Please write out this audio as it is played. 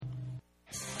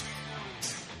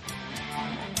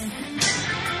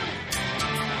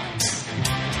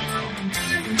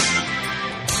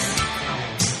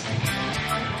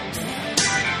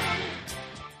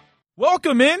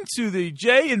Welcome into the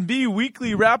J&B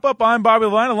Weekly Wrap-Up. I'm Bobby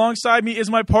Line. Alongside me is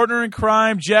my partner in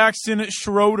crime, Jackson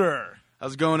Schroeder.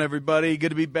 How's it going, everybody?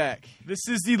 Good to be back. This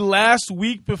is the last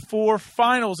week before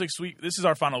finals next week. This is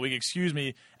our final week, excuse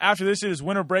me. After this, it is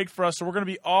winter break for us, so we're going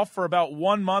to be off for about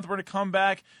 1 month. We're going to come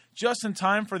back just in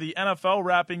time for the NFL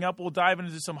wrapping up. We'll dive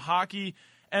into some hockey,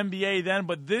 NBA then,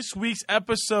 but this week's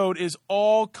episode is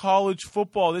all college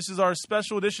football. This is our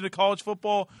special edition of college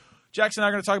football. Jackson and I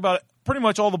are going to talk about pretty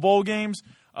much all the bowl games,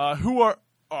 who are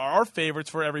our favorites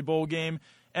for every bowl game,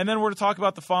 and then we're going to talk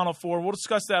about the Final Four. We'll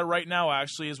discuss that right now,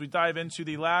 actually, as we dive into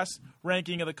the last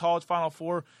ranking of the college Final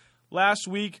Four. Last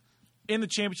week in the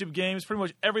championship games, pretty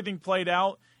much everything played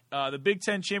out. The Big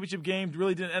Ten championship game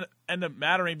really didn't end up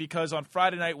mattering because on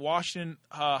Friday night, Washington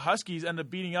Huskies ended up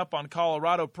beating up on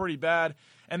Colorado pretty bad,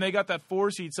 and they got that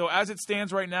 4 seed. So as it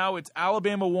stands right now, it's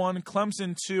Alabama 1,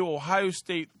 Clemson 2, Ohio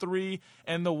State 3,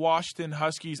 and the Washington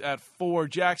Huskies at 4.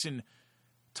 Jackson,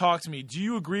 talk to me. Do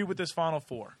you agree with this Final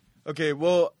Four? Okay,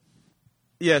 well,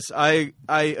 yes, I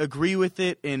agree with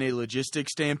it in a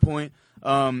logistics standpoint.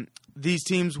 These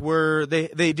teams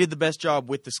they did the best job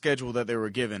with the schedule that they were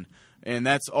given, and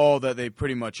that's all that they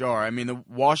pretty much are. I mean, the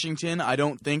Washington, I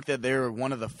don't think that they're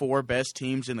one of the 4 best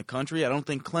teams in the country. I don't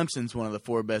think Clemson's one of the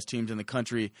 4 best teams in the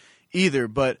country either,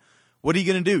 but what are you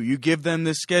going to do? You give them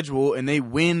this schedule, and they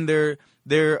win their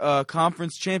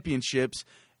conference championships,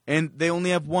 and they only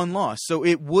have 1 loss. So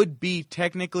it would be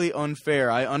technically unfair,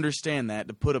 I understand that,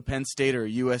 to put a Penn State or a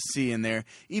USC in there,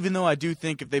 even though I do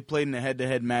think if they played in a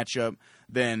head-to-head matchup,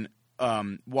 then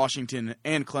Washington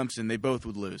and Clemson, they both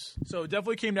would lose. So it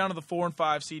definitely came down to the 4 and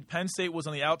 5 seed. Penn State was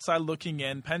on the outside looking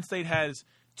in. Penn State has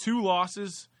 2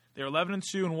 losses. They're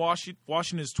 11-2, and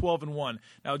Washington is 12-1.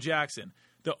 Now, Jackson,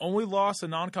 the only loss in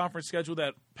non-conference schedule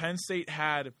that Penn State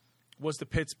had was to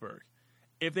Pittsburgh.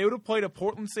 If they would have played a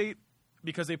Portland State,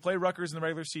 because they play Rutgers in the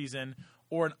regular season,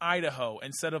 or an Idaho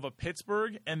instead of a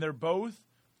Pittsburgh, and they're both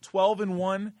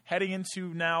 12-1 heading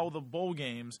into now the bowl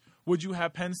games, would you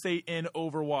have Penn State in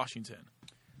over Washington?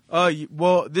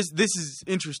 Well, this is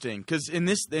interesting because in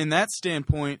that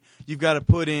standpoint, you've got to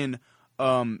put in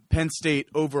Penn State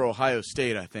over Ohio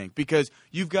State, I think, because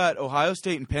you've got Ohio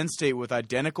State and Penn State with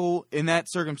identical. In that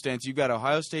circumstance, you've got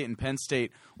Ohio State and Penn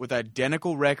State with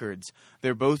identical records.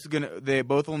 They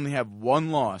both only have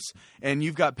 1 loss, and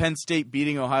you've got Penn State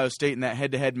beating Ohio State in that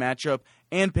head-to-head matchup,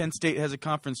 and Penn State has a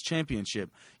conference championship.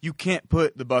 You can't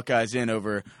put the Buckeyes in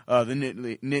over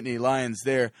the Nittany Lions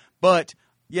there, but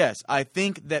yes, I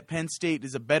think that Penn State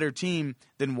is a better team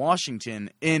than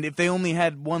Washington, and if they only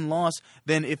had 1 loss,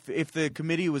 then if the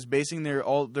committee was basing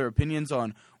all their opinions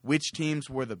on which teams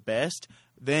were the best,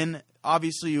 then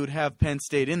obviously you would have Penn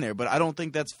State in there, but I don't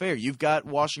think that's fair. You've got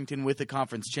Washington with the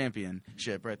conference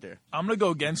championship right there. I'm going to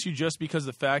go against you just because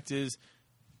the fact is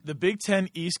the Big Ten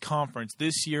East Conference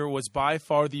this year was by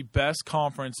far the best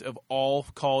conference of all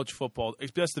college football,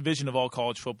 best division of all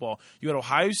college football. You had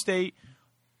Ohio State,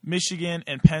 Michigan,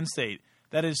 and Penn State.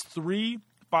 That is 3,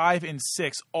 5, and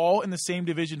 6, all in the same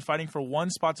division fighting for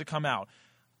 1 spot to come out.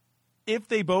 If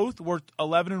they both were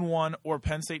 11-1 or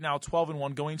Penn State now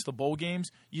 12-1 going into the bowl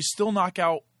games, you still knock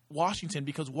out Washington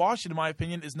because Washington, in my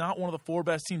opinion, is not one of the 4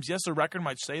 best teams. Yes, their record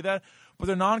might say that, but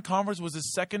their non-conference was the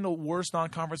second worst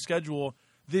non-conference schedule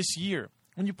this year.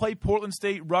 When you play Portland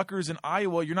State, Rutgers, and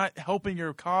Iowa, you're not helping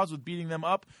your cause with beating them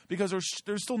up because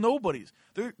there's still nobodies.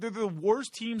 They're the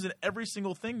worst teams in every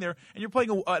single thing there, and you're playing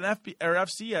an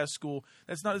FCS school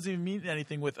doesn't even mean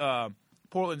anything with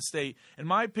Portland State. In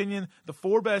my opinion, the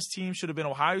 4 best teams should have been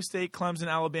Ohio State, Clemson,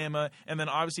 Alabama, and then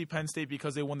obviously Penn State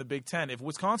because they won the Big Ten. If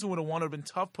Wisconsin would have won, it would have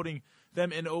been tough putting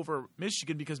them in over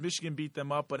Michigan because Michigan beat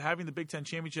them up, but having the Big Ten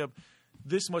championship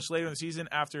this much later in the season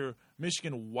after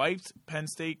Michigan wiped Penn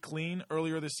State clean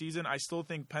earlier this season, I still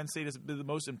think Penn State has been the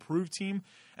most improved team.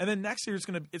 And then next year it's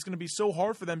going to be so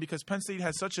hard for them because Penn State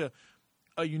has such a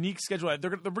unique schedule.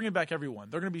 They're bringing back everyone.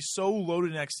 They're going to be so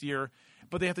loaded next year,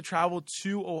 but they have to travel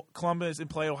to Columbus and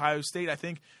play Ohio State. I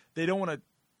think they don't want to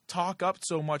talk up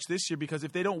so much this year because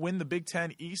if they don't win the Big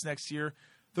Ten East next year,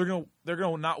 they're going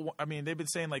to not. I mean, they've been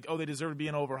saying like, oh, they deserve to be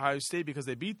in over Ohio State because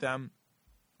they beat them.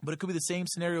 But it could be the same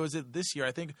scenario as it this year.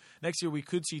 I think next year we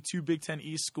could see 2 Big Ten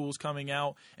East schools coming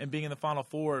out and being in the Final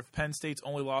Four if Penn State's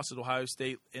only lost at Ohio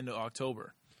State in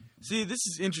October. See, this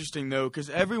is interesting, though,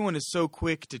 because everyone is so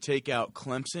quick to take out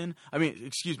Washington,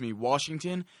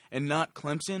 and not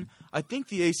Clemson. I think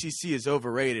the ACC is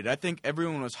overrated. I think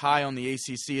everyone was high on the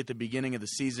ACC at the beginning of the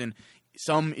season,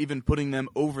 some even putting them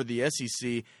over the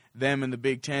SEC, them and the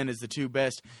Big Ten as the 2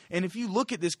 best. And if you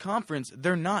look at this conference,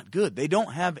 they're not good. They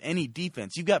don't have any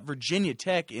defense. You've got Virginia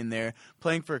Tech in there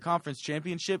playing for a conference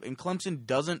championship, and Clemson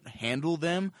doesn't handle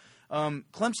them.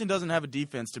 Clemson doesn't have a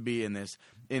defense to be in this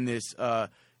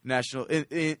national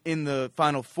in the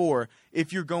Final Four.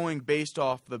 If you're going based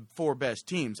off the 4 best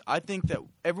teams, I think that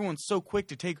everyone's so quick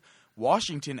to take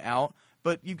Washington out.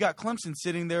 But you've got Clemson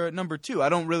sitting there at number 2. I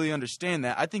don't really understand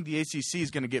that. I think the ACC is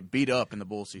going to get beat up in the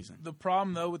bowl season. The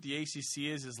problem, though, with the ACC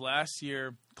is last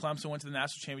year Clemson went to the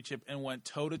national championship and went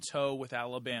toe-to-toe with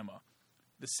Alabama.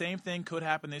 The same thing could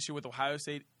happen this year with Ohio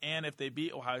State, and if they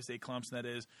beat Ohio State, Clemson, that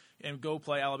is, and go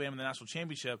play Alabama in the national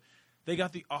championship, they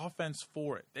got the offense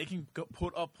for it. They can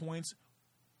put up points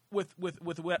with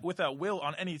that will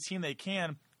on any team they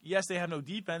can. Yes, they have no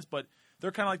defense, but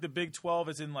they're kind of like the Big 12,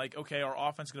 as in like, okay, our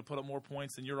offense is going to put up more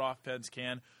points than your offense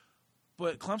can.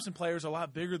 But Clemson players are a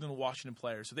lot bigger than Washington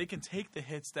players, so they can take the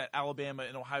hits that Alabama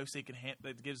and Ohio State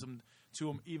that gives them to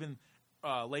them even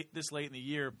late in the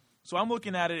year. So I'm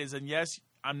looking at it as, and yes,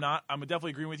 I'm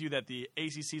definitely agreeing with you that the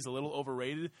ACC is a little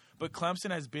overrated, but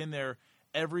Clemson has been there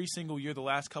every single year the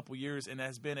last couple years and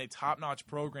has been a top-notch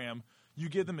program. You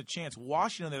give them a chance.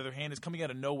 Washington, on the other hand, is coming out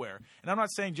of nowhere. And I'm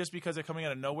not saying just because they're coming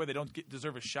out of nowhere they don't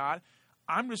deserve a shot.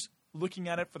 I'm just looking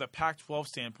at it for the Pac-12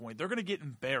 standpoint. They're going to get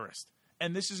embarrassed.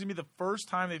 And this is going to be the first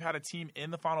time they've had a team in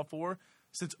the Final Four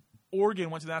since Oregon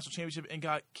went to the national championship and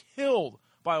got killed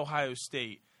by Ohio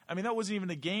State. I mean, that wasn't even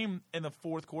a game in the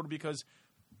fourth quarter because,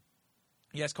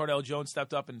 yes, Cardale Jones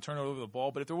stepped up and turned over the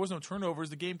ball. But if there was no turnovers,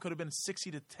 the game could have been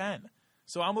 60-10.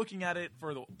 So I'm looking at it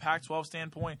for the Pac-12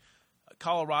 standpoint.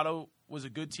 Colorado was a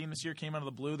good team this year, came out of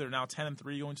the blue. They're now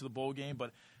 10-3 going to the bowl game.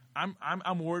 But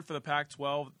I'm worried for the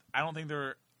Pac-12. I don't think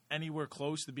they're anywhere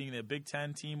close to being a Big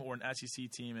Ten team or an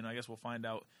SEC team, and I guess we'll find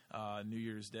out New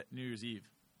Year's Eve.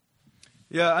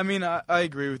 Yeah, I mean, I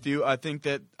agree with you. I think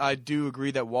that I do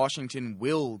agree that Washington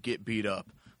will get beat up,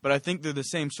 but I think they're the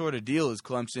same sort of deal as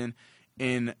Clemson.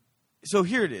 So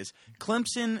here it is,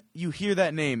 Clemson. You hear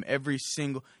that name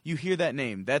You hear that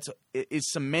name.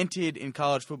 Is cemented in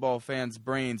college football fans'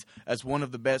 brains as one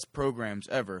of the best programs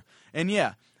ever. And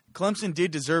yeah, Clemson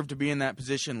did deserve to be in that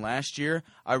position last year.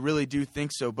 I really do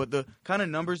think so. But the kind of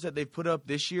numbers that they've put up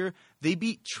this year, they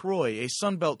beat Troy, a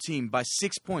Sun Belt team, by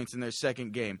 6 points in their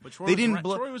second game. But Troy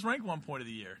was ranked 1 point of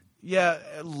the year. Yeah,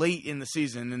 late in the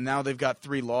season, and now they've got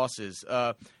 3 losses.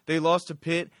 They lost to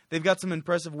Pitt. They've got some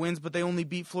impressive wins, but they only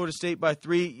beat Florida State by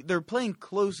 3. They're playing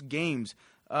close games.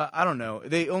 I don't know.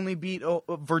 They only beat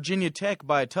Virginia Tech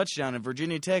by a touchdown, and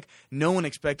Virginia Tech, no one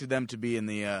expected them to be in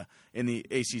the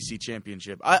ACC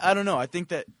championship. I don't know. I think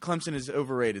that Clemson is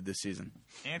overrated this season.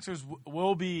 Questions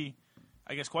will be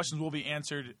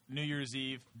answered New Year's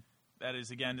Eve. That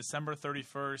is, again, December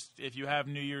 31st. If you have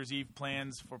New Year's Eve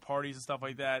plans for parties and stuff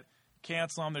like that,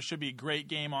 cancel them. There should be a great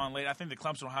game on late. I think the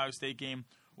Clemson-Ohio State game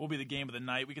will be the game of the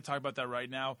night. We can talk about that right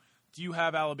now. Do you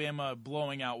have Alabama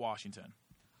blowing out Washington?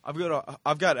 I've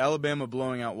got Alabama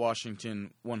blowing out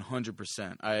Washington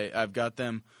 100%. I've got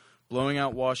them blowing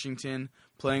out Washington,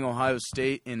 playing Ohio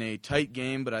State in a tight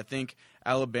game, but I think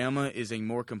Alabama is a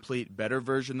more complete, better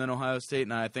version than Ohio State,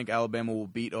 and I think Alabama will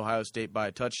beat Ohio State by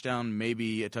a touchdown,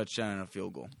 maybe a touchdown and a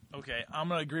field goal. Okay, I'm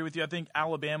going to agree with you. I think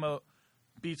Alabama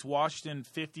beats Washington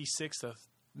 56 to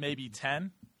maybe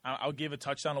 10. I'll give a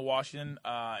touchdown to Washington.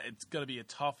 It's going to be a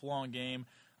tough, long game.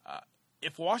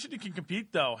 If Washington can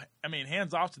compete, though, I mean,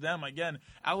 hands off to them. Again,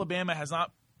 Alabama has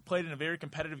not played in a very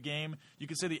competitive game. You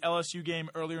could say the LSU game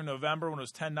earlier in November when it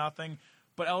was 10-0,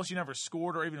 but LSU never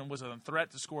scored or even was a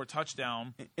threat to score a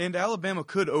touchdown. And Alabama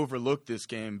could overlook this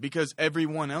game because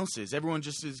everyone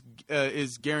just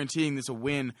is guaranteeing this a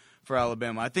win for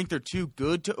Alabama. I think they're too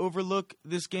good to overlook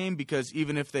this game because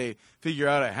even if they figure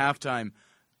out at halftime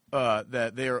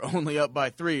that they are only up by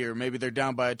 3 or maybe they're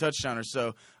down by a touchdown or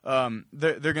so,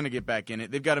 they're going to get back in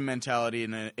it. They've got a mentality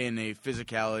and a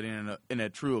physicality and a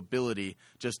true ability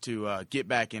just to get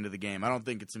back into the game. I don't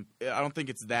think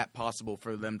it's that possible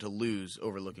for them to lose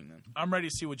overlooking them. I'm ready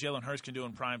to see what Jalen Hurts can do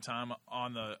in prime time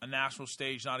on a national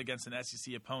stage, not against an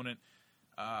SEC opponent.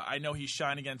 I know he's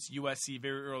shined against USC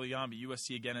very early on, but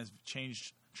USC again has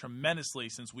changed tremendously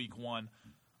since week 1.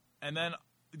 And then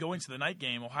going to the night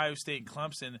game, Ohio State and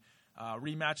Clemson,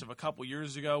 rematch of a couple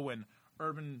years ago when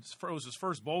Urban was his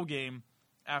first bowl game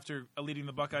after leading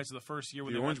the Buckeyes to the first year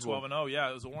when they went 12-0. Yeah,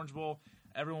 it was the Orange Bowl.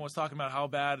 Everyone was talking about how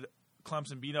bad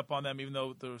Clemson beat up on them, even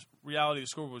though the reality of the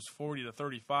score was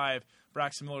 40-35.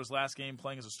 Braxton Miller's last game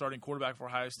playing as a starting quarterback for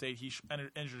Ohio State, he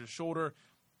injured his shoulder,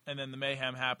 and then the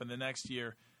mayhem happened the next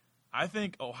year. I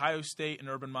think Ohio State and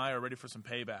Urban Meyer are ready for some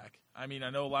payback. I mean, I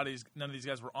know none of these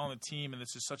guys were on the team, and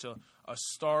this is such a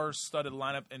star-studded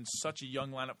lineup and such a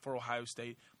young lineup for Ohio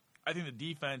State. I think the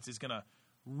defense is going to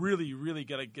really, really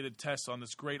get a test on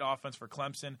this great offense for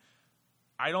Clemson.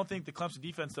 I don't think the Clemson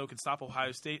defense, though, can stop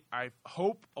Ohio State. I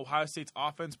hope Ohio State's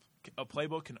offense a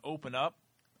playbook can open up.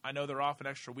 I know they're off an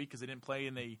extra week because they didn't play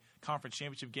in the conference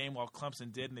championship game while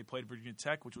Clemson did, and they played Virginia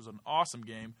Tech, which was an awesome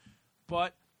game.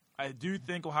 But I do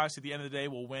think Ohio State at the end of the day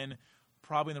will win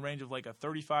probably in the range of like a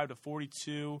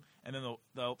 35-42, and then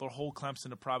they'll hold Clemson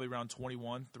to probably around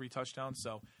 21, 3 touchdowns.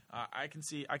 So I can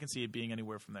see it being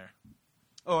anywhere from there.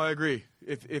 Oh, I agree.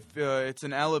 If it's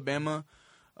an Alabama,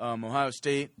 Ohio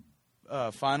State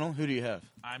final, who do you have?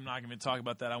 I'm not going to talk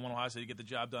about that. I want Ohio State to get the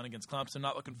job done against Clemson.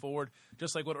 Not looking forward.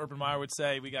 Just like what Urban Meyer would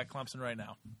say, we got Clemson right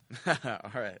now.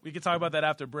 All right. We can talk about that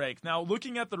after break. Now,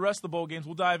 looking at the rest of the bowl games,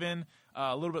 we'll dive in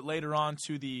a little bit later on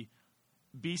to the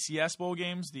BCS bowl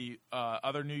games, the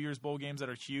other New Year's bowl games that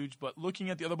are huge. But looking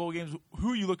at the other bowl games,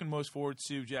 who are you looking most forward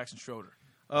to, Jackson Schroeder?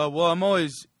 Well, I'm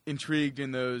always intrigued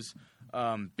in those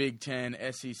Big Ten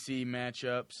SEC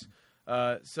matchups.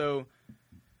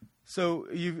 So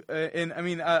you and I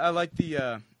mean I like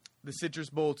the Citrus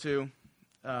Bowl too.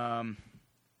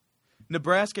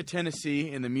 Nebraska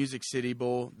Tennessee in the Music City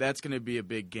Bowl. That's going to be a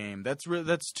big game. That's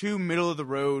 2 middle of the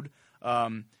road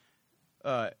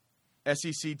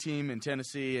SEC team in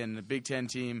Tennessee and the Big Ten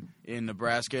team in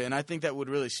Nebraska, and I think that would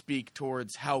really speak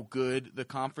towards how good the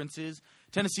conference is.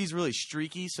 Tennessee's really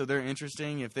streaky, so they're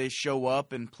interesting. If they show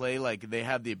up and play like they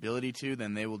have the ability to,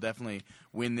 then they will definitely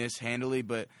win this handily,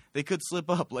 but they could slip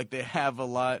up like they have a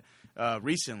lot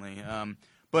recently.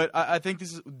 But I think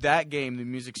that game, the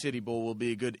Music City Bowl, will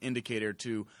be a good indicator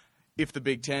to if the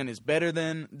Big Ten is better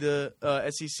than the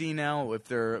SEC now, if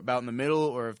they're about in the middle,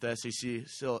 or if the SEC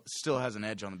still has an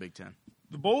edge on the Big Ten.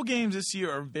 The bowl games this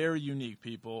year are very unique,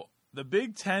 people. The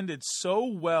Big Ten did so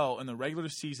well in the regular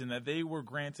season that they were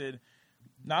granted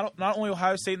not only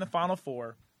Ohio State in the Final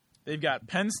Four, they've got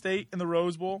Penn State in the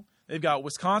Rose Bowl, they've got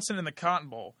Wisconsin in the Cotton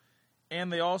Bowl,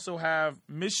 and they also have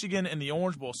Michigan in the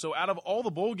Orange Bowl. So out of all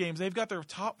the bowl games, they've got their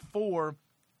top 4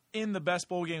 in the best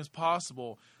bowl games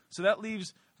possible. So that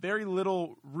leaves very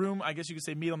little room, I guess you could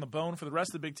say, meat on the bone for the rest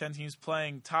of the Big Ten teams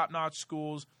playing top-notch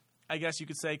schools, I guess you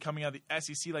could say, coming out of the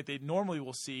SEC like they normally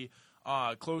will see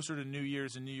closer to New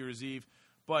Year's and New Year's Eve.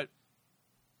 But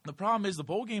the problem is the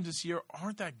bowl games this year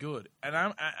aren't that good, and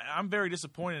I'm very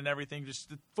disappointed in everything. Just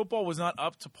the football was not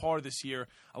up to par this year.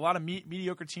 A lot of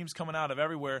mediocre teams coming out of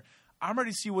everywhere. I'm ready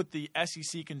to see what the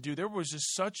SEC can do. There was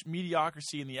just such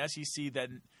mediocrity in the SEC that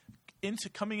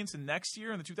coming into next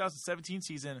year in the 2017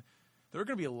 season, there are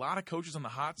going to be a lot of coaches on the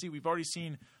hot seat. We've already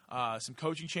seen some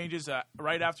coaching changes.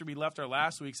 Right after we left our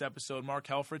last week's episode, Mark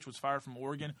Helfrich was fired from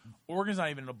Oregon. Oregon's not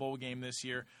even in a bowl game this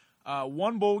year.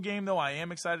 One bowl game, though, I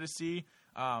am excited to see.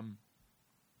 Like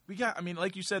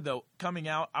you said, though, coming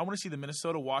out, I want to see the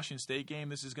Minnesota-Washington State game.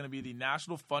 This is going to be the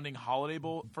National Funding Holiday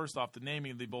Bowl. First off, the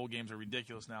naming of the bowl games are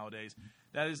ridiculous nowadays.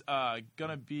 That is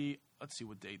going to be, let's see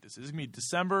what date this is. It's going to be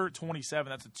December 27th.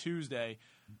 That's a Tuesday.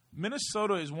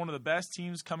 Minnesota is one of the best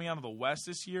teams coming out of the West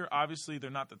this year. Obviously, they're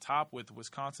not the top with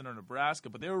Wisconsin or Nebraska,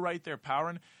 but they were right there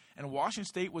powering. And Washington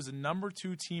State was the number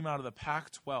 2 team out of the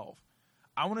Pac-12.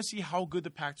 I want to see how good the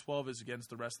Pac-12 is against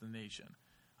the rest of the nation.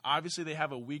 Obviously, they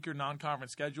have a weaker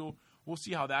non-conference schedule. We'll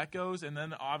see how that goes. And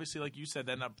then, obviously, like you said,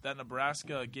 that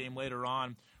Nebraska game later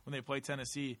on when they play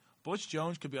Tennessee, Butch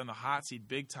Jones could be on the hot seat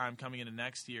big time coming into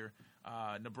next year.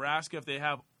 Nebraska, if they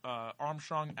have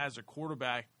Armstrong as a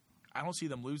quarterback, I don't see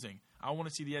them losing. I want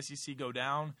to see the SEC go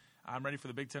down. I'm ready for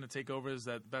the Big Ten to take over as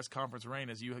that best conference reign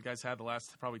as you guys had the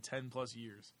last probably 10-plus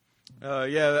years.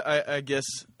 I guess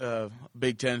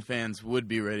Big Ten fans would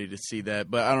be ready to see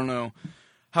that, but I don't know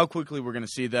how quickly we're going to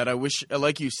see that. I wish,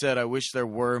 like you said, there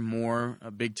were more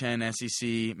Big Ten SEC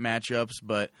matchups,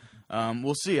 but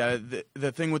we'll see.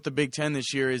 The thing with the Big Ten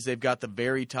this year is they've got the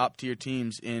very top-tier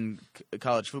teams in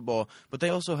college football, but they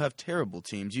also have terrible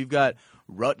teams. You've got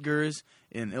Rutgers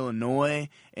in Illinois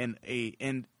and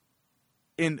a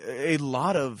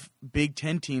lot of Big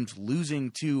Ten teams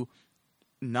losing to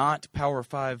not Power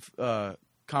 5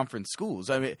 conference schools.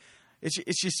 I mean,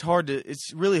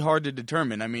 it's really hard to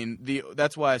determine. I mean,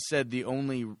 that's why I said the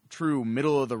only true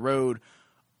middle of the road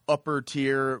upper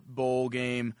tier bowl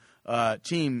game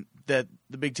team that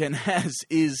the Big Ten has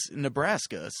is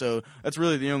Nebraska. So that's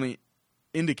really the only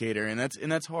indicator, and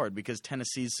that's hard because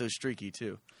Tennessee's so streaky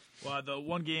too. Well, the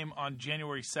one game on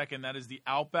January 2nd, that is the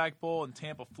Outback Bowl in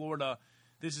Tampa, Florida.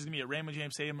 This is going to be at Raymond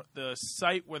James Stadium, the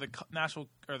site where the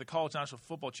College National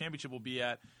Football Championship will be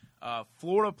at.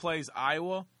 Florida plays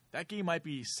Iowa. That game might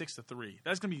be 6-3.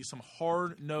 That's going to be some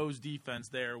hard-nosed defense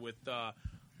there with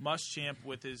Muschamp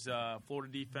with his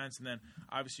Florida defense, and then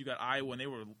obviously you got Iowa, and they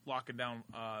were locking down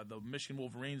the Michigan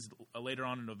Wolverines later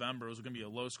on in November. It was going to be a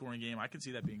low-scoring game. I could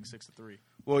see that being 6-3.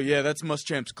 Well, yeah, that's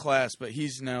Muschamp's class, but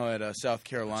he's now at South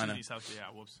Carolina.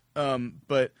 Whoops.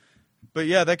 But But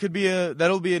yeah,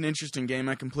 that'll be an interesting game.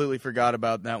 I completely forgot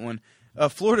about that one.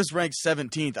 Florida's ranked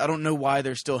 17th. I don't know why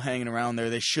they're still hanging around there.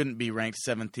 They shouldn't be ranked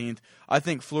 17th. I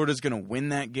think Florida's going to win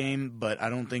that game, but I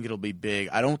don't think it'll be big.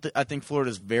 I think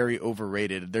Florida's very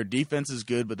overrated. Their defense is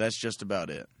good, but that's just about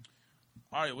it.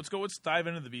 All right, let's dive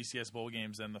into the BCS Bowl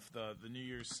games and the New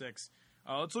Year's Six.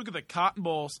 Let's look at the Cotton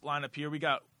Bowl lineup here. We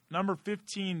got number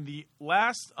 15, the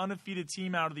last undefeated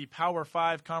team out of the Power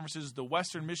 5 conferences, the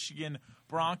Western Michigan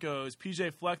Broncos.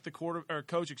 PJ Fleck, the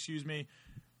coach,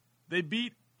 they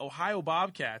beat Ohio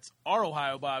Bobcats, our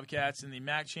Ohio Bobcats, in the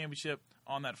MAC championship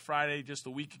on that Friday just a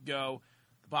week ago.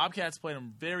 The Bobcats played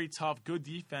them very tough, good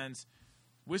defense.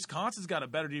 Wisconsin's got a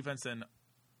better defense than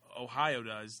Ohio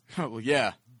does. Oh, well,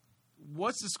 yeah.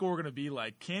 What's the score going to be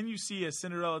like? Can you see a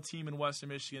Cinderella team in Western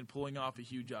Michigan pulling off a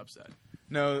huge upset?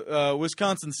 No,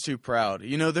 Wisconsin's too proud.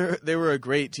 You know, they were a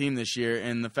great team this year,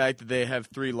 and the fact that they have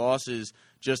 3 losses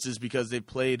just is because they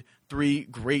played 3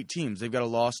 great teams. They've got a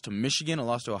loss to Michigan, a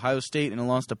loss to Ohio State, and a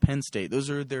loss to Penn State. Those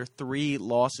are their 3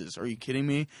 losses. Are you kidding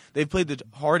me? They've played the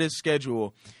hardest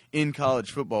schedule in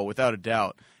college football, without a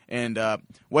doubt. And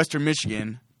Western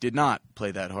Michigan did not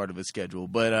play that hard of a schedule,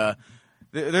 but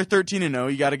they're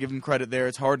 13-0. You got to give them credit there.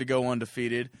 It's hard to go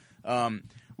undefeated.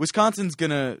 Wisconsin's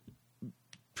gonna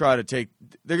try to take.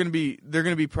 They're gonna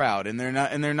be proud, and they're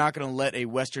not gonna let a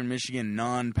Western Michigan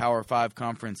non-Power 5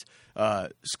 conference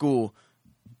school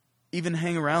even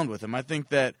hang around with them. I think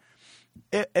that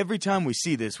every time we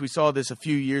see this, we saw this a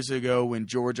few years ago when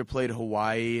Georgia played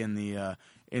Hawaii in the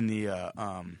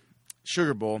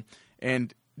Sugar Bowl,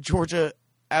 and Georgia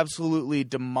absolutely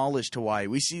demolished Hawaii.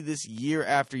 We see this year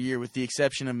after year, with the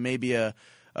exception of maybe a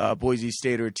Boise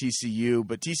State or a TCU,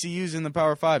 but TCU's in the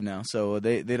Power 5 now, so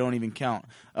they don't even count.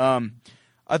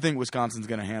 I think Wisconsin's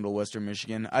going to handle Western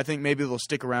Michigan. I think maybe they'll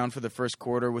stick around for the first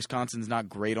quarter. Wisconsin's not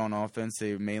great on offense.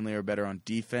 They mainly are better on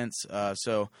defense.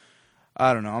 So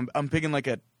I don't know. I'm picking like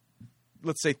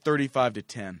let's say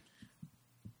 35-10.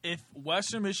 If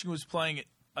Western Michigan was playing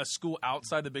a school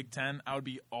outside the Big Ten, I would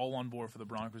be all on board for the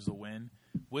Broncos to win.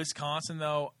 Wisconsin,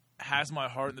 though, has my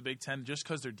heart in the Big Ten just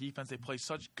because their defense. They play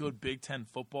such good Big Ten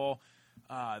football.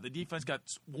 The defense got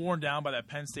worn down by that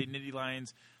Penn State Nittany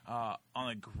Lions on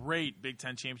a great Big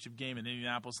Ten championship game in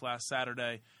Indianapolis last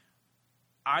Saturday.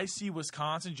 I see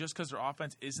Wisconsin, just because their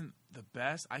offense isn't the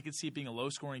best, I could see it being a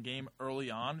low-scoring game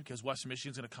early on because Western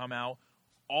Michigan's going to come out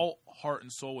all heart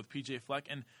and soul with P.J. Fleck.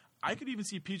 And I could even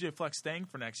see P.J. Fleck staying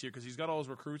for next year because he's got all his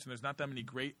recruits and there's not that many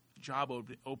great job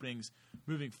openings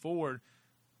moving forward.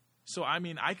 So, I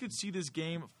mean, I could see this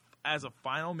game as a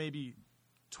final, maybe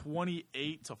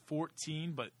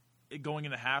 28-14, but going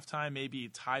into halftime, maybe a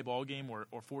tie ball game or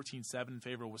 14-7 in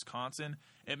favor of Wisconsin.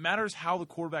 It matters how the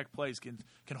quarterback plays. Can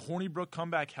Hornibrook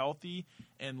come back healthy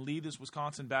and lead this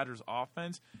Wisconsin Badgers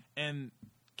offense? And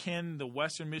can the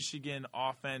Western Michigan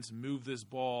offense move this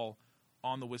ball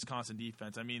on the Wisconsin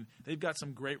defense? I mean, they've got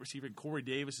some great receivers. Corey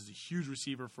Davis is a huge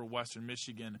receiver for Western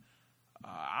Michigan.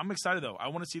 I'm excited, though. I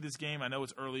want to see this game. I know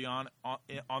it's early on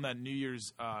that New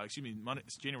Year's, Monday,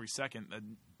 it's January 2nd,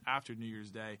 after New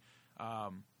Year's Day.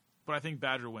 But I think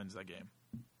Badger wins that game.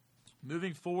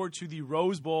 Moving forward to the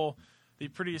Rose Bowl, the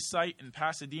prettiest sight in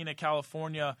Pasadena,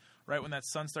 California, right when that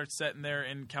sun starts setting there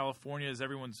in California as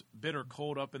everyone's bitter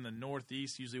cold up in the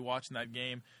Northeast, usually watching that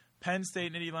game. Penn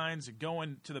State Nittany Lions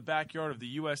going to the backyard of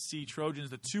the USC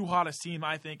Trojans, the 2 hottest team,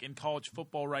 I think, in college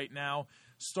football right now.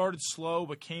 Started slow,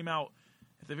 but came out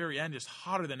at the very end just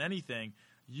hotter than anything.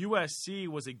 USC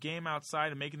was a game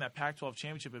outside of making that Pac-12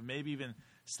 championship and maybe even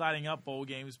sliding up bowl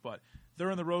games, but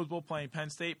they're in the Rose Bowl playing Penn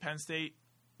State. Penn State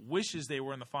wishes they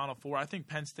were in the Final Four. I think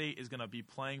Penn State is going to be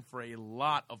playing for a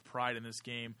lot of pride in this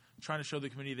game, trying to show the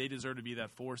community they deserve to be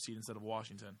that 4 seed instead of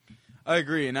Washington. I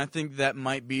agree, and I think that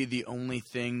might be the only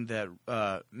thing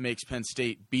that makes Penn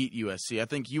State beat USC. I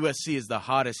think USC is the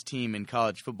hottest team in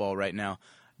college football right now,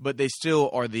 but they still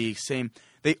are the same.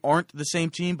 They aren't the same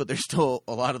team, but they're still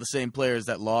a lot of the same players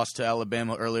that lost to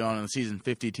Alabama early on in the season,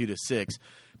 52-6.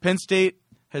 Penn State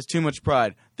has too much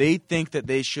pride. They think that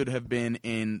they should have been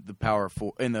in the Power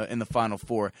Four, in the Final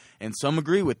Four, and some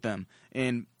agree with them.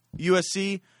 And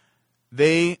USC,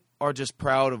 they are just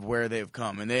proud of where they've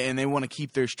come, and they want to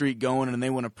keep their streak going, and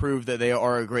they want to prove that they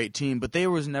are a great team. But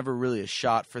there was never really a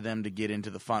shot for them to get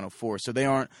into the Final Four, so they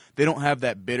don't have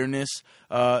that bitterness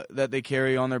that they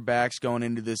carry on their backs going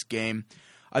into this game.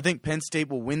 I think Penn State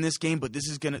will win this game, but this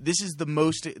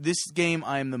game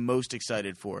I am the most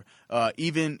excited for.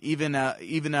 Even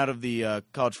out of the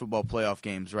college football playoff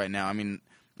games right now. I mean,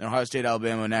 an Ohio State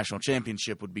Alabama national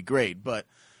championship would be great, but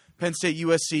Penn State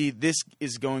USC, this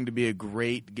is going to be a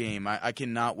great game. I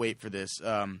cannot wait for this.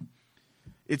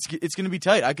 it's going to be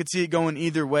tight. I could see it going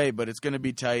either way, but it's going to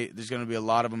be tight. There's going to be a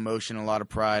lot of emotion, a lot of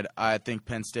pride. I think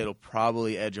Penn State will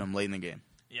probably edge them late in the game.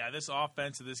 Yeah, this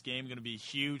offense of this game is going to be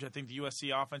huge. I think the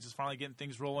USC offense is finally getting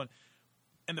things rolling.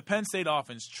 And the Penn State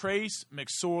offense, Trace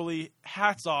McSorley,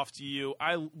 hats off to you.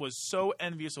 I was so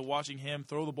envious of watching him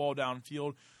throw the ball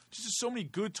downfield. Just so many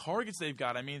good targets they've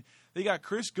got. I mean, they got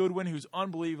Chris Goodwin, who's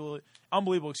unbelievable.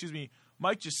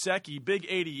 Mike Gesicki, big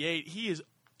 88. He is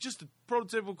just a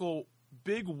prototypical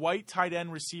big white tight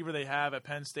end receiver they have at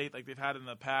Penn State like they've had in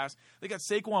the past. They got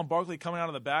Saquon Barkley coming out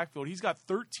of the backfield. He's got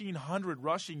 1,300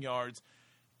 rushing yards,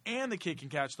 and the kid can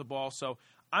catch the ball. So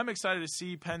I'm excited to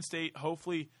see Penn State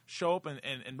hopefully show up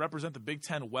and represent the Big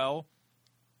Ten well.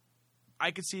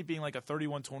 I could see it being like a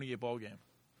 31-28 ball game.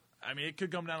 I mean, it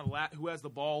could come down to who has the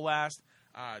ball last.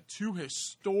 Two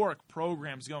historic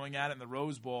programs going at it in the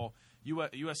Rose Bowl.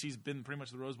 USC's been pretty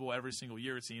much the Rose Bowl every single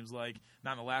year, it seems like.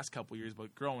 Not in the last couple years,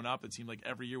 but growing up, it seemed like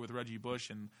every year with Reggie Bush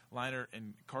and Leinart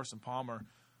and Carson Palmer.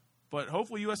 But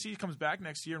hopefully USC comes back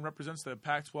next year and represents the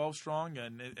Pac-12 strong,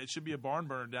 and it should be a barn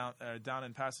burner down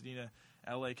in Pasadena,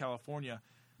 L.A., California.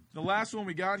 The last one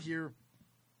we got here,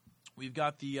 we've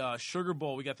got the Sugar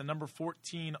Bowl. We got the number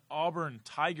 14 Auburn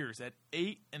Tigers at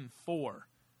 8-4.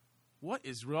 What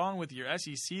is wrong with your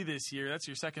SEC this year? That's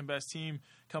your second-best team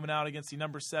coming out against the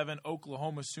number 7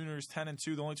 Oklahoma Sooners,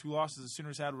 10-2. The only two losses the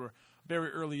Sooners had were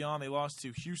very early on. They lost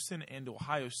to Houston and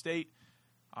Ohio State.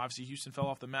 Obviously, Houston fell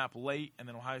off the map late, and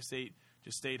then Ohio State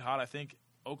just stayed hot. I think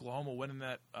Oklahoma winning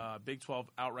that Big 12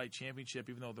 outright championship,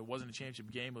 even though there wasn't a championship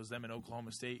game, it was them and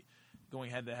Oklahoma State going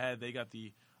head-to-head. They got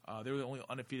they were the only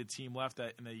undefeated team left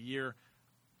that in the year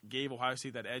gave Ohio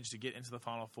State that edge to get into the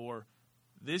Final Four.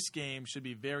 This game should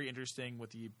be very interesting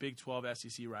with the Big 12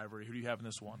 SEC rivalry. Who do you have in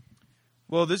this one?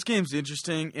 Well, this game's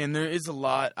interesting, and there is a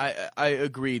lot. I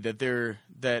agree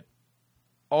that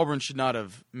Auburn should not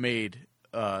have made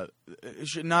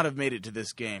it to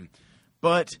this game.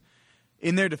 But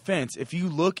in their defense, if you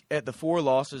look at the 4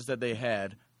 losses that they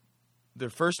had,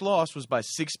 their first loss was by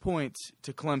 6 points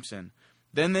to Clemson.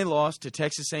 Then they lost to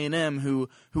Texas A&M, who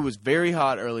was very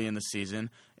hot early in the season,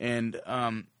 and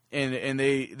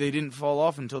they didn't fall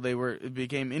off until they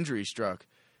became injury struck.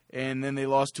 And then they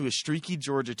lost to a streaky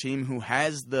Georgia team who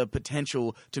has the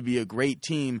potential to be a great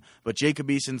team, but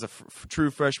Jacob Eason's a true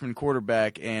freshman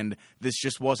quarterback, and this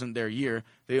just wasn't their year.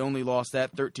 They only lost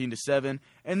that 13-7,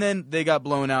 and then they got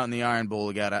blown out in the Iron Bowl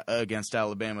against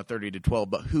Alabama 30-12.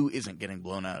 But who isn't getting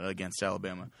blown out against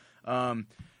Alabama?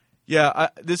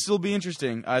 This will be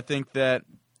interesting. I think that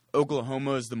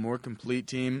Oklahoma is the more complete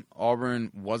team.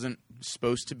 Auburn wasn't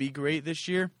supposed to be great this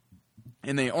year,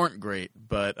 and they aren't great,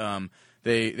 but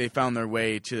they found their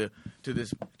way to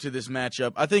this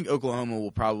matchup. I think Oklahoma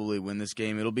will probably win this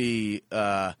game. It'll be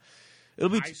high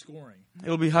scoring.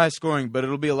 It'll be high scoring, but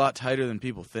it'll be a lot tighter than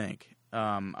people think.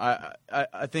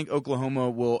 I think Oklahoma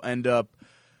will end up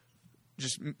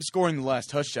just scoring the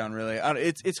last touchdown, really.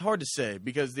 It's hard to say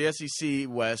because the SEC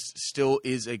West still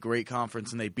is a great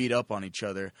conference, and they beat up on each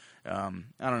other. I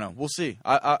don't know. We'll see.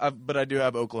 But I do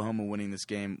have Oklahoma winning this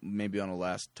game, maybe on a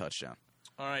last touchdown.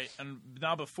 All right, and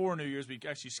now before New Year's, we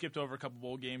actually skipped over a couple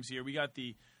bowl games here. We got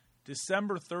the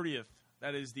December 30th.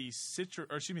 That is the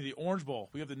Orange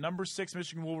Bowl. We have the number 6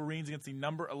 Michigan Wolverines against the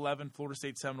number 11 Florida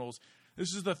State Seminoles.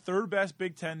 This is the third best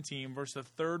Big Ten team versus the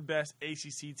third best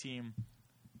ACC team.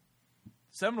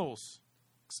 Seminoles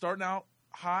starting out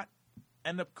hot,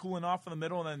 end up cooling off in the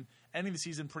middle, and then ending the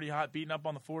season pretty hot, beating up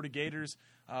on the Florida Gators.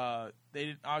 They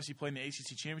didn't obviously play in the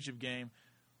ACC championship game.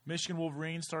 Michigan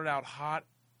Wolverines started out hot.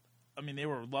 I mean, they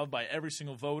were loved by every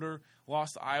single voter.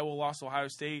 Lost to Iowa, lost to Ohio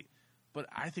State. But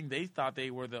I think they thought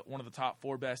they were one of the top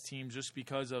 4 best teams just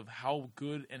because of how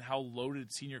good and how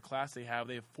loaded senior class they have.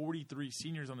 They have 43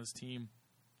 seniors on this team.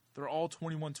 They're all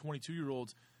 21,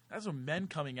 22-year-olds. That's some men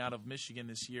coming out of Michigan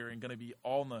this year and going to be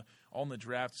all in the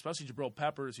draft, especially Jabril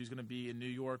Peppers, who's going to be in New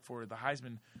York for the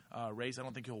Heisman race. I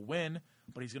don't think he'll win,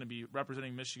 but he's going to be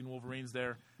representing Michigan Wolverines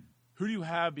there. Who do you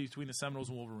have between the Seminoles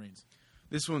and Wolverines?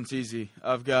 This one's easy.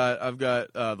 I've got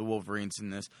the Wolverines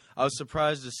in this. I was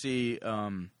surprised to see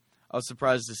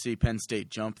Penn State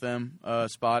jump them a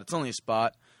spot. It's only a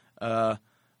spot,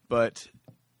 but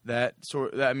that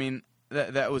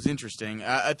was interesting.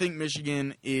 I think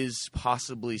Michigan is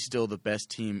possibly still the best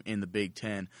team in the Big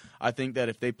Ten. I think that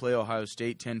if they play Ohio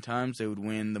State 10 times, they would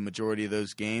win the majority of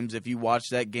those games. If you watch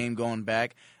that game going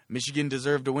back, Michigan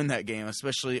deserved to win that game,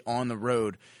 especially on the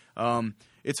road.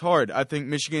 It's hard. I think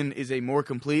Michigan is a more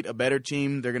complete, a better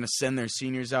team. They're going to send their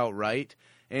seniors out right.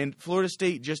 And Florida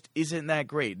State just isn't that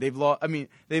great. They've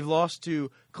lost to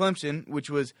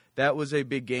Clemson, that was a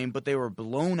big game, but they were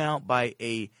blown out by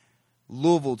a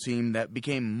Louisville team that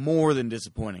became more than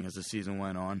disappointing as the season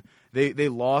went on. They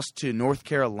lost to North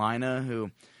Carolina,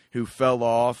 who fell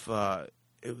off.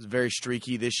 It was very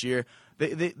streaky this year.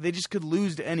 They just could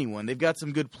lose to anyone. They've got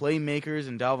some good playmakers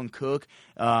in Dalvin Cook,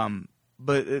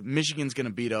 but Michigan's going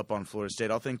to beat up on Florida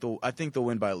State. I think they'll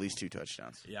win by at least 2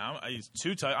 touchdowns. Yeah,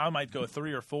 I might go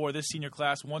 3 or 4. This senior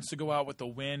class wants to go out with the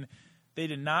win. They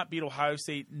did not beat Ohio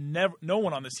State. No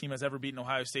one on this team has ever beaten an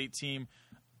Ohio State team.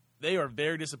 They are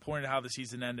very disappointed how the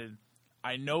season ended.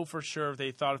 I know for sure if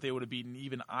they thought if they would have beaten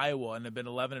even Iowa and have been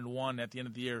 11-1 at the end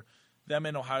of the year, them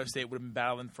and Ohio State would have been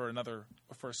battling for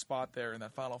a spot there in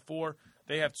that Final Four.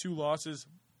 They have 2 losses.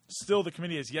 Still, the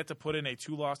committee has yet to put in a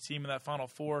 2-loss team in that Final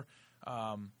Four.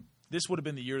 This would have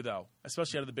been the year, though,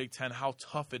 especially out of the Big Ten, how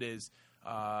tough it is.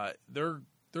 They're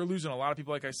losing a lot of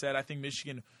people, like I said. I think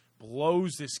Michigan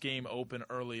blows this game open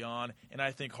early on, and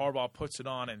I think Harbaugh puts it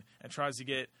on and tries to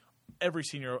get every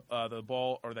senior the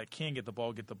ball, or that can get the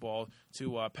ball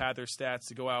to pad their stats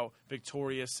to go out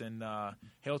victorious and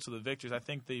hail to the victors. I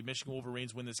think the Michigan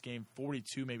Wolverines win this game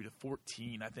 42 maybe to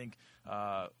 14. I think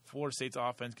Florida State's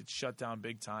offense gets shut down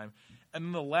big time. And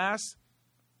then the last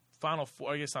Final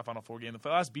Four, I guess not Final Four game, the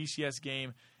last BCS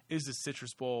game is the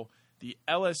Citrus Bowl. The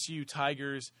LSU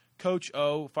Tigers, Coach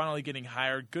O finally getting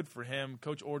hired. Good for him.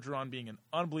 Coach Orgeron being an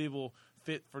unbelievable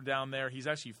fit for down there. He's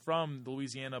actually from the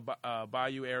Louisiana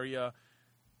Bayou area.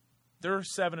 They're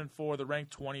 7-4. They're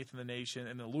ranked 20th in the nation,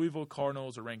 and the Louisville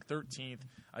Cardinals are ranked 13th.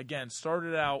 Again,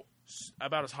 started out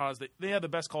about as hot as they had the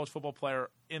best college football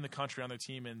player in the country on their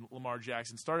team in Lamar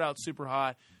Jackson. Started out super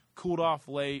hot, cooled off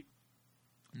late.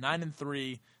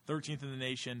 9-3, 13th in the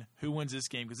nation. Who wins this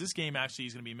game? Because this game actually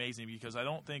is going to be amazing. Because I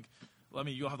don't think,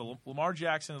 you'll have the Lamar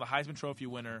Jackson, the Heisman Trophy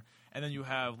winner, and then you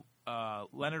have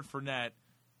Leonard Fournette,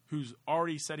 who's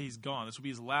already said he's gone. This will be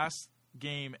his last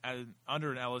game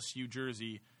under an LSU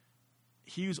jersey.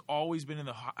 He's always been in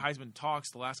the Heisman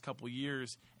talks the last couple of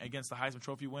years against the Heisman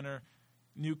Trophy winner.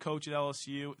 New coach at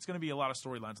LSU. It's going to be a lot of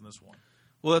storylines in this one.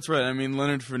 Well, that's right. I mean,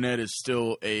 Leonard Fournette is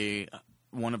still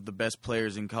one of the best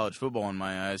players in college football in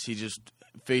my eyes. He just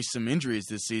faced some injuries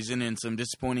this season and some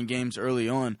disappointing games early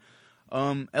on.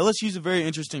 LSU's a very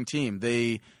interesting team.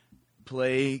 They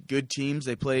play good teams.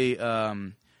 They play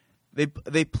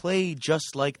they play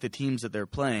just like the teams that they're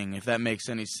playing, if that makes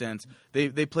any sense.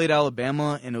 They played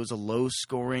Alabama, and it was a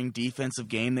low-scoring defensive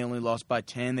game. They only lost by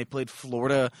 10. They played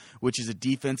Florida, which is a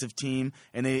defensive team,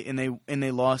 and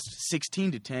they lost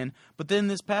 16-10. But then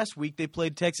this past week they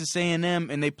played Texas A&M,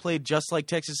 and they played just like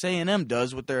Texas A&M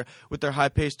does with their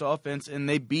high-paced offense, and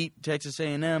they beat Texas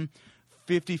A&M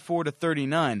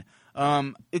 54-39.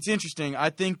 It's interesting.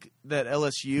 I think that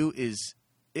LSU is.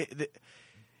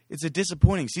 It's a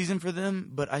disappointing season for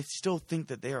them, but I still think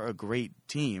that they are a great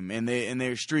team, and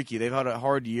they're streaky. They've had a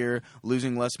hard year,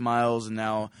 losing Les Miles, and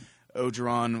now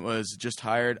Orgeron was just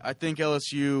hired. I think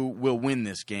LSU will win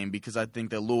this game because I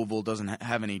think that Louisville doesn't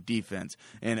have any defense,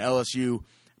 and LSU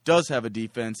does have a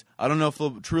defense. I don't know if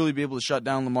they'll truly be able to shut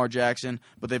down Lamar Jackson,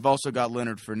 but they've also got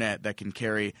Leonard Fournette that can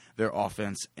carry their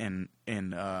offense and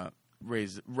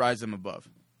rise them above.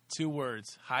 2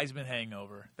 words: Heisman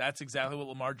hangover. That's exactly what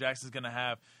Lamar Jackson's going to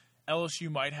have. LSU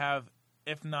might have,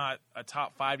 if not a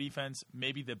top 5 defense,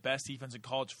 maybe the best defense in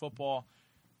college football.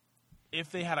 If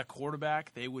they had a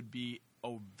quarterback, they would be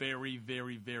a very,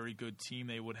 very, very good team.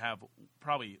 They would have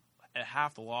probably at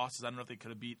half the losses. I don't know if they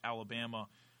could have beat Alabama.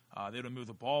 They would have moved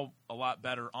the ball a lot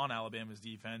better on Alabama's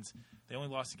defense. They only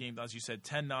lost the game, as you said,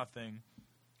 10-0.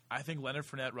 I think Leonard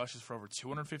Fournette rushes for over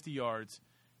 250 yards.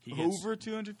 He gets over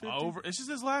 250? It's just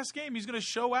his last game. He's going to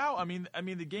show out. I mean,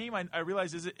 the game I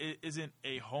realize isn't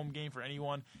a home game for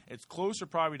anyone. It's closer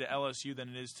probably to LSU than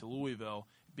it is to Louisville,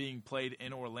 being played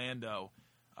in Orlando.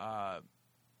 I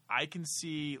can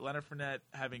see Leonard Fournette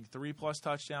having 3+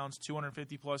 touchdowns,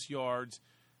 250+ yards.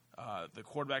 The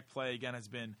quarterback play again has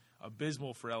been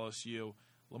abysmal for LSU.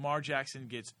 Lamar Jackson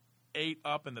gets 8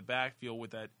 up in the backfield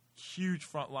with that huge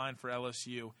front line for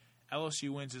LSU. LSU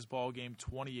wins this ball game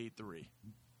 28-3.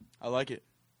 I like it.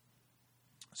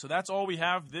 So that's all we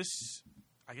have this,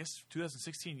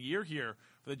 2016 year here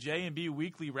for the J&B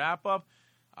Weekly Wrap-Up.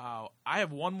 I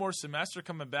have one more semester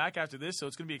coming back after this, so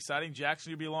it's going to be exciting.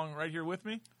 Jackson, you'll be along right here with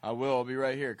me? I will. I'll be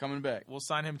right here, coming back. We'll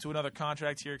sign him to another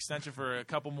contract here, extension for a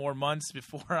couple more months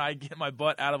before I get my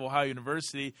butt out of Ohio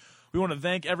University. We want to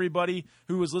thank everybody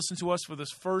who has listened to us for this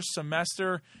first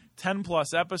semester.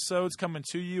 10+ episodes coming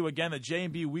to you. Again, the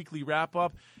J&B Weekly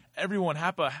Wrap-Up. Everyone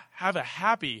have a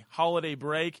happy holiday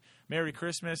break. Merry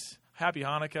Christmas, Happy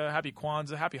Hanukkah, Happy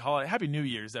Kwanzaa, Happy Holiday, Happy New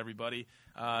Year's, everybody.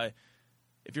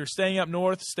 If you're staying up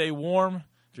north, stay warm.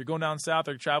 If you're going down south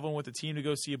or traveling with the team to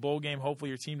go see a bowl game, hopefully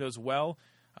your team does well.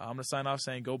 I'm going to sign off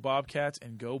saying go Bobcats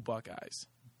and go Buckeyes.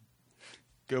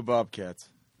 Go Bobcats.